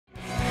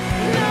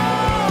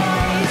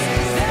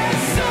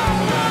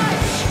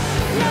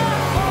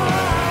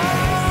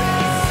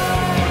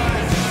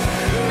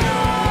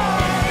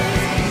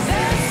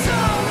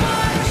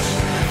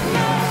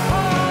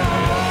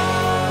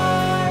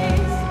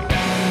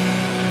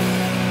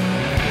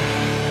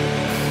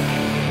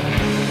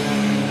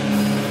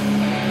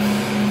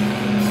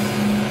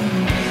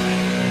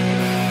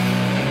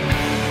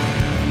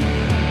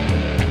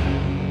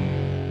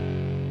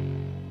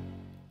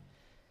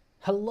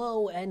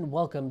Hello and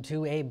welcome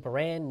to a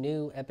brand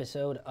new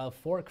episode of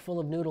Fork Full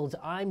of Noodles.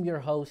 I'm your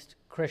host,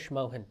 Krish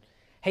Mohan.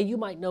 Hey, you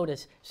might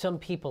notice some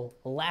people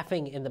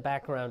laughing in the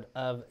background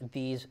of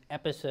these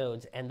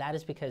episodes, and that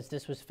is because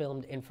this was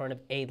filmed in front of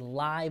a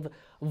live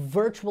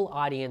virtual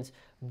audience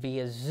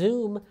via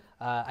Zoom.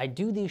 I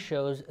do these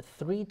shows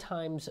 3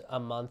 times a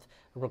month,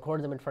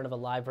 record them in front of a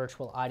live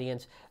virtual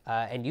audience,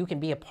 and you can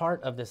be a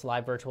part of this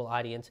live virtual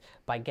audience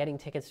by getting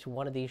tickets to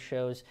one of these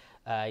shows,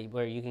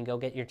 where you can go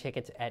get your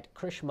tickets at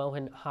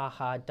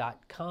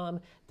krishmohanhaha.com.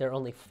 They're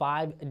only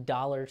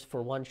 $5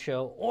 for one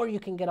show, or you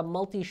can get a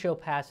multi-show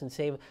pass and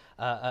save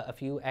a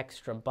few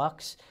extra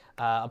bucks.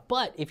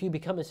 But if you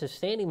become a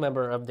sustaining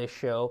member of this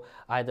show,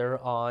 either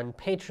on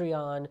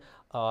Patreon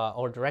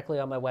or directly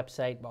on my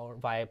website or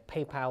via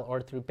PayPal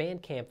or through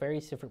Bandcamp,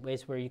 various different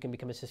ways where you can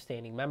become a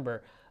sustaining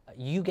member,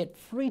 you get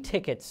free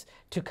tickets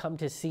to come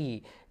to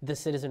see the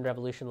Citizen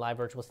Revolution live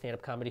virtual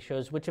stand-up comedy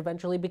shows, which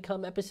eventually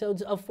become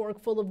episodes of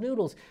Fork Full of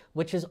Noodles,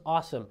 which is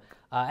awesome.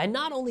 And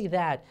not only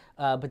that,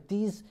 but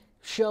these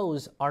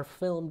shows are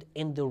filmed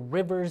in the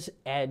River's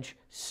Edge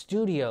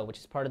studio, which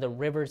is part of the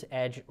River's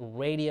Edge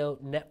radio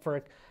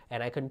network.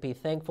 And I couldn't be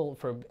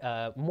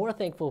more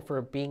thankful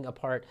for being a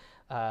part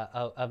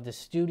of the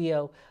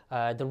studio.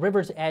 The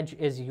River's Edge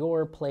is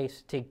your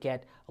place to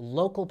get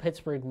local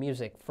Pittsburgh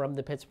music from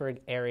the Pittsburgh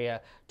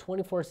area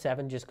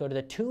 24/7. Just go to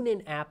the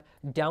TuneIn app,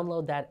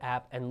 download that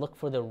app, and look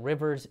for the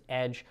River's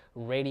Edge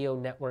radio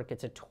network.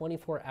 It's a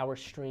 24-hour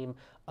stream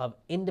of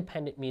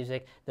independent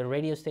music. The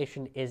radio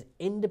station is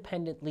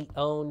independently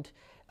owned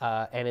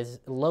and is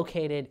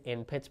located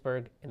in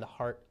Pittsburgh in the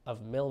heart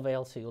of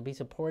Millvale. So you'll be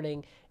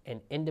supporting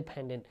an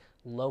independent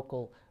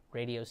local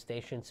radio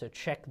station. So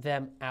check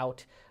them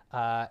out.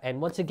 And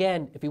once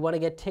again, if you want to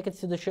get tickets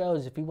to the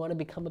shows, if you want to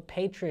become a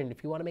patron,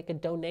 if you want to make a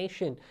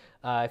donation,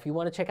 if you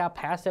want to check out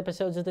past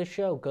episodes of this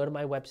show, go to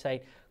my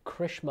website,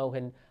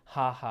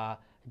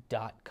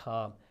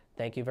 krishmohanhaha.com.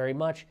 Thank you very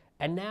much.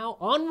 And now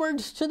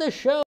onwards to the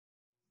show.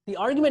 The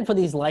argument for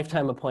these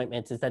lifetime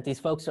appointments is that these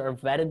folks are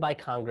vetted by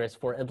Congress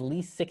for at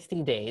least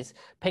 60 days,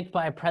 picked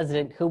by a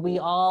president who we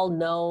all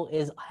know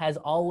has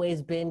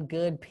always been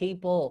good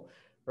people,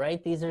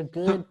 right? These are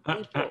good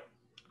people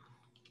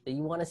that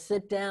you want to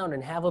sit down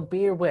and have a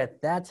beer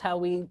with. That's how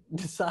we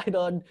decide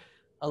on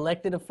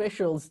elected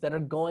officials that are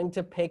going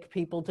to pick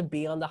people to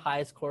be on the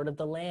highest court of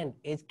the land.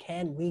 Is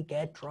can we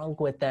get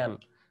drunk with them?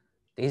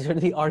 These are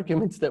the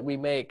arguments that we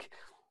make.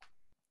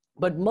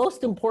 But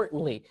most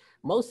importantly,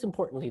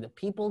 the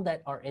people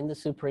that are in the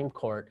Supreme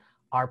Court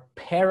are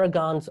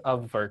paragons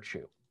of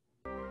virtue.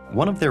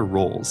 One of their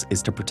roles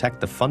is to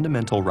protect the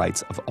fundamental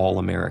rights of all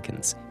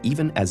Americans,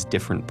 even as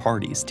different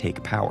parties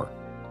take power.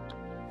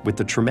 With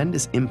the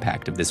tremendous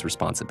impact of this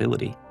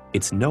responsibility,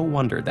 it's no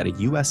wonder that a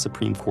U.S.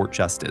 Supreme Court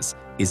justice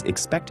is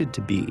expected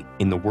to be,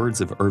 in the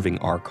words of Irving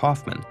R.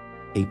 Kaufman,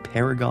 a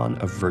paragon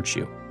of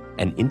virtue,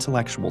 an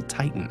intellectual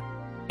titan,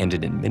 and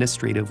an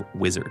administrative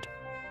wizard.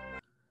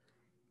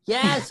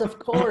 Yes, of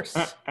course.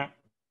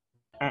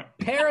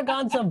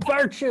 Paragons of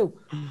virtue.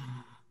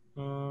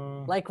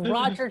 Like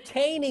Roger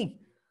Taney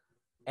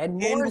and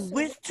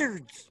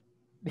wizards.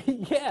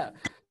 Yeah.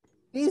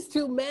 These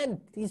two men,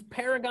 these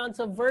paragons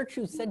of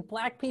virtue, said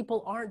black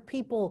people aren't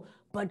people,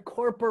 but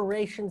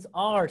corporations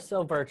are.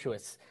 So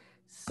virtuous.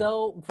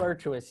 So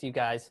virtuous, you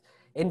guys.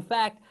 In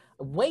fact,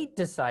 Waite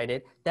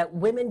decided that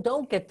women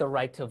don't get the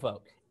right to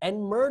vote,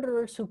 and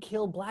murderers who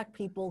kill black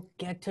people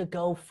get to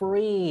go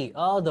free.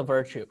 Oh, the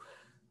virtue.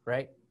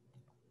 Right?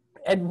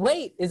 And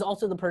Waite is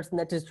also the person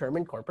that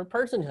determined corporate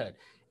personhood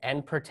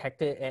and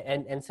protected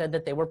and said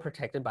that they were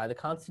protected by the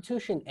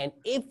Constitution. And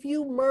if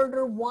you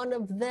murder one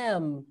of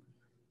them,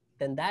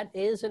 then that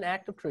is an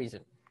act of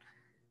treason.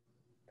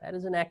 That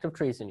is an act of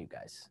treason, you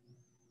guys.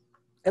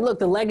 And look,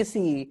 the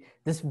legacy,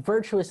 this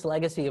virtuous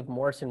legacy of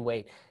Morse and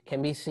Waite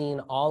can be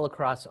seen all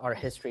across our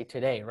history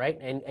today, right?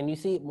 And you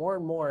see it more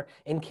and more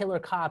in killer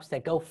cops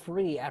that go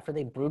free after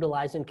they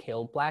brutalize and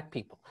kill black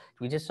people.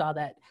 We just saw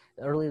that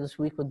earlier this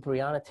week with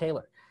Breonna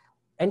Taylor.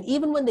 And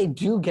even when they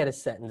do get a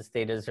sentence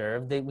they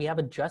deserve, we have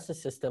a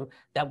justice system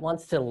that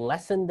wants to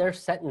lessen their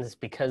sentence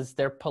because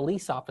they're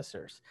police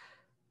officers.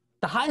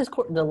 The highest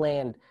court in the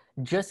land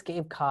just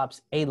gave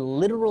cops a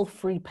literal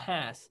free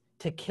pass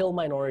to kill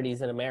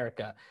minorities in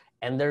America,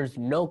 and there's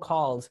no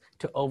calls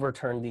to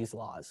overturn these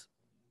laws.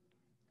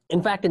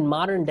 In fact, in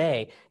modern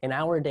day, in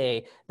our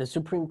day, the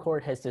Supreme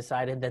Court has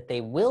decided that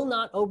they will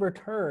not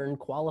overturn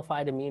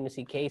qualified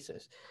immunity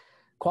cases.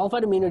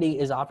 Qualified immunity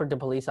is offered to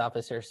police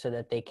officers so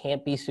that they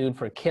can't be sued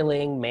for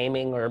killing,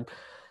 maiming, or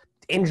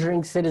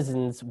injuring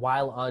citizens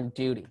while on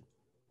duty.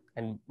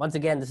 And once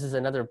again, this is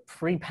another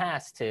free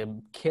pass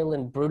to kill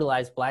and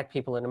brutalize black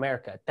people in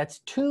America. That's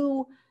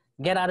 2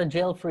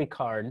 get-out-of-jail-free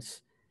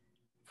cards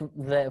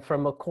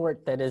from a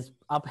court that has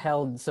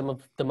upheld some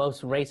of the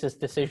most racist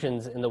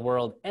decisions in the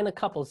world, and a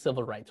couple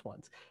civil rights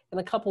ones, and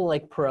a couple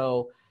like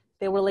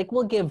they were like,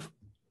 we'll give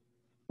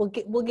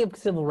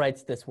civil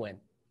rights this win,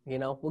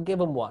 we'll give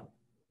them 1.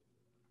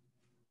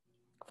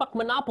 Fuck,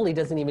 Monopoly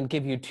doesn't even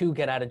give you 2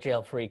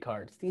 get-out-of-jail-free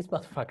cards. These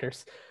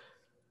motherfuckers.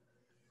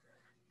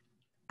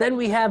 Then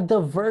we have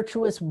the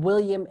virtuous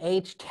William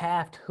H.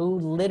 Taft, who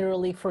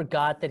literally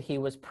forgot that he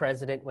was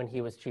president when he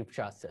was Chief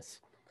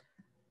Justice.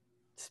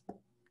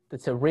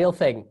 It's a real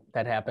thing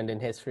that happened in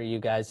history, you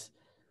guys.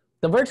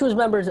 The virtuous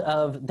members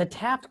of the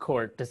Taft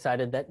Court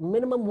decided that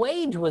minimum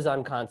wage was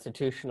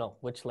unconstitutional,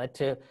 which led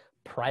to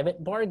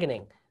private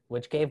bargaining,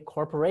 which gave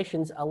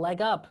corporations a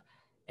leg up.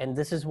 And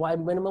this is why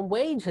minimum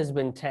wage has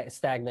been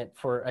stagnant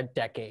for a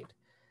decade.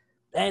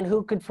 And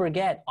who could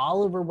forget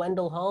Oliver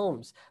Wendell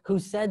Holmes, who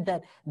said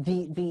that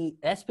the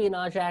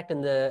Espionage Act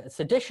and the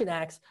Sedition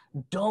Acts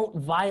don't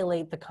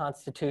violate the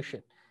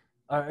Constitution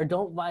or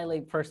don't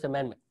violate First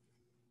Amendment.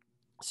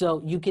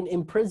 So you can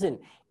imprison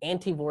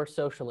anti-war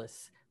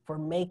socialists for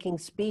making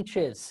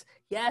speeches.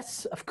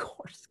 Yes, of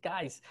course,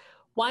 guys.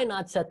 Why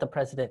not set the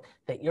precedent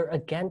that you're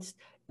against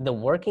the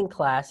working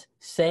class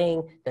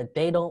saying that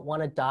they don't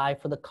want to die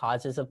for the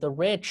causes of the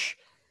rich?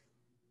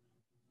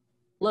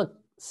 Look,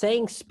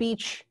 saying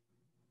speech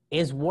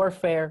is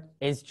warfare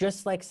is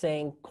just like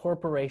saying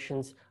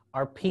corporations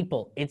are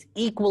people. It's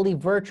equally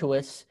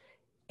virtuous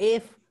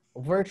if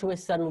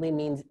virtuous suddenly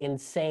means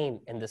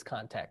insane in this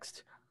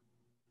context.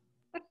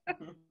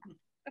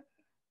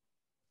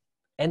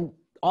 And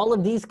all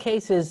of these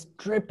cases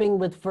dripping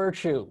with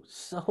virtue,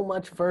 so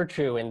much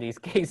virtue in these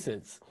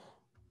cases.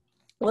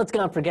 Let's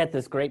not forget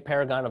this great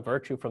paragon of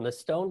virtue from the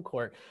Stone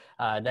Court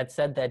that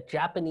said that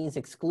Japanese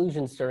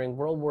exclusions during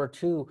World War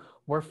II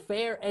were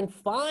fair and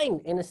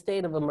fine in a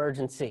state of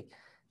emergency.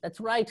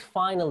 That's right,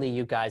 finally,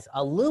 you guys,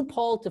 a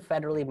loophole to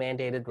federally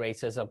mandated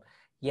racism.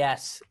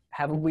 Yes,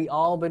 haven't we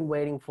all been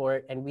waiting for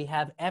it? And we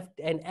have an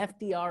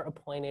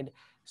FDR-appointed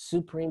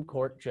Supreme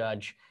Court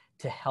judge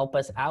to help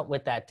us out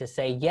with that, to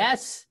say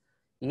yes,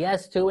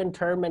 yes to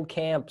internment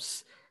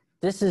camps.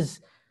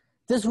 This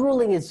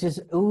ruling is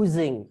just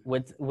oozing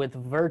with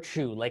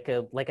virtue, like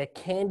a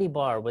candy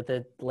bar with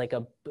a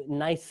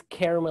nice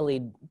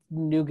caramelly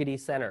nougaty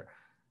center.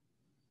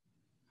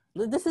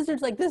 This is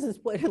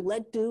what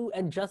led to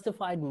and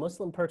justified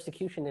Muslim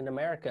persecution in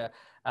America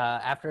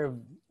after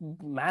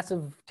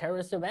massive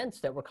terrorist events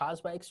that were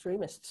caused by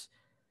extremists.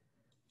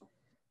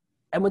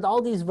 And with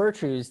all these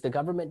virtues, the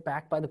government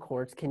backed by the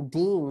courts can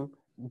deem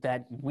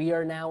that we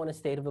are now in a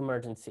state of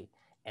emergency.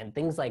 And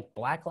things like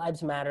Black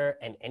Lives Matter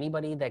and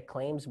anybody that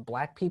claims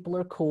Black people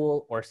are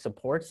cool or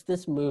supports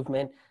this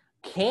movement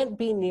can't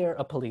be near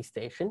a police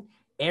station,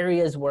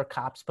 areas where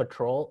cops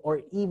patrol,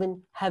 or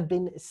even have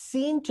been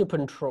seen to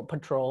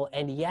patrol.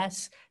 And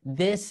yes,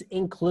 this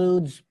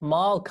includes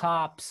mall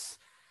cops.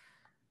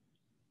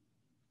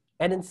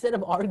 And instead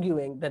of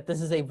arguing that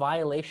this is a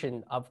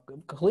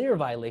clear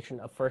violation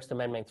of First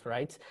Amendment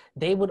rights,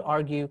 they would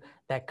argue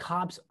that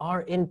cops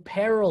are in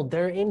peril.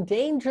 They're in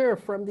danger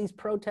from these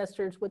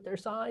protesters with their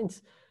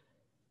signs.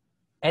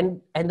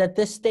 And that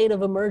this state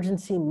of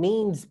emergency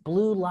means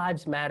Blue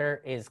Lives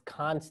Matter is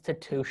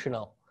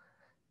constitutional.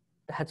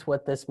 That's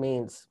what this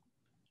means.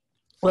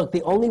 Look,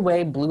 the only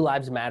way Blue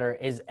Lives Matter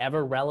is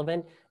ever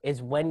relevant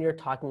is when you're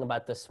talking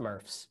about the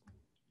Smurfs.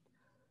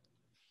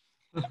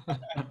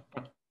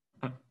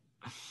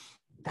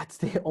 That's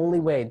the only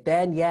way.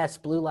 Then yes,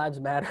 Blue Lives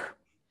Matter.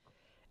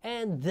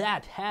 And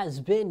that has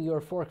been your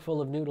forkful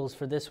of noodles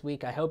for this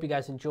week. I hope you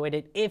guys enjoyed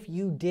it. If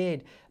you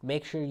did,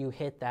 make sure you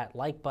hit that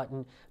like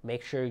button.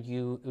 Make sure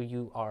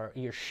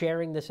you're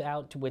sharing this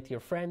out with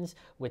your friends,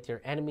 with your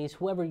enemies,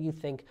 whoever you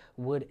think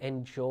would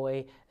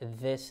enjoy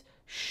this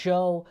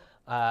show.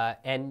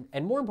 And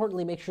more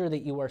importantly, make sure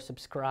that you are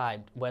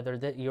subscribed, whether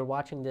that you're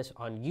watching this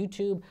on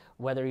YouTube,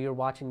 whether you're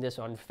watching this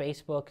on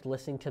Facebook,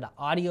 listening to the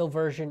audio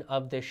version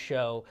of this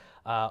show,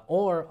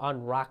 or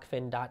on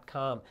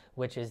rockfin.com,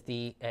 which is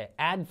the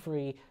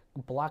ad-free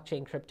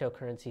blockchain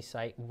cryptocurrency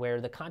site where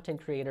the content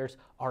creators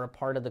are a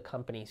part of the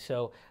company.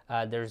 So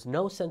there's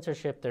no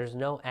censorship, there's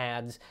no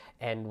ads,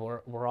 and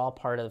we're all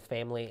part of the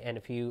family. And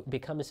if you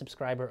become a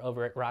subscriber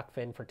over at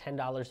Rockfin for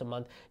 $10 a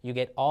month, you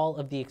get all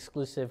of the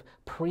exclusive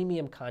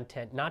premium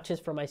content, not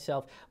just for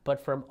myself,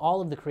 but from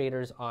all of the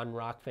creators on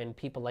Rockfin,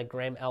 people like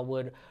Graham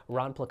Elwood,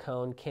 Ron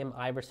Placone, Kim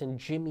Iverson,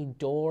 Jimmy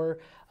Dore,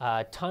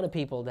 a ton of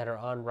people that are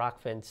on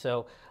Rockfin.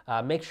 So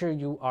make sure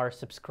you are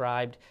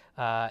subscribed.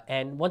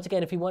 And once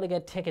again, if you want to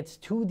get tickets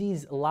to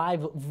these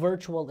live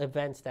virtual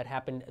events that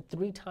happen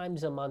 3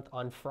 times a month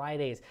on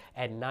Fridays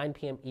at 9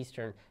 p.m.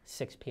 Eastern,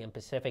 6 p.m.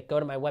 Pacific, go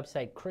to my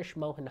website,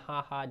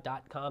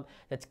 krishmohanhaha.com.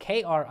 That's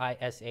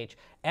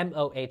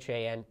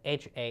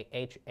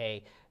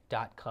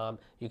KRISHMOHANHAHA.com.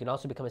 You can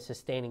also become a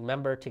sustaining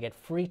member to get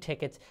free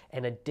tickets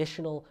and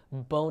additional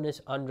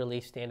bonus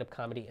unreleased stand-up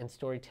comedy and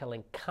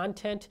storytelling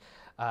content.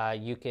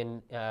 You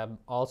can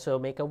also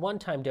make a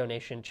one-time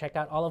donation. Check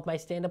out all of my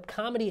stand-up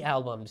comedy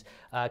albums.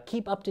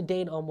 Keep up to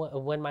date on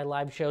when my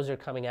live shows are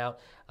coming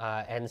out,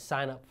 and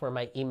sign up for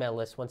my email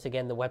list. Once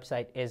again, the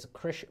website is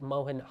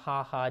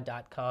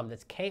krishmohanhaha.com.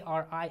 That's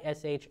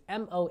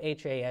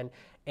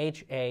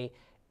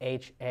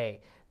KRISHMOHANHAHA.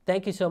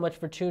 Thank you so much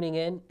for tuning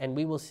in, and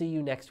we will see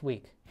you next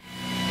week.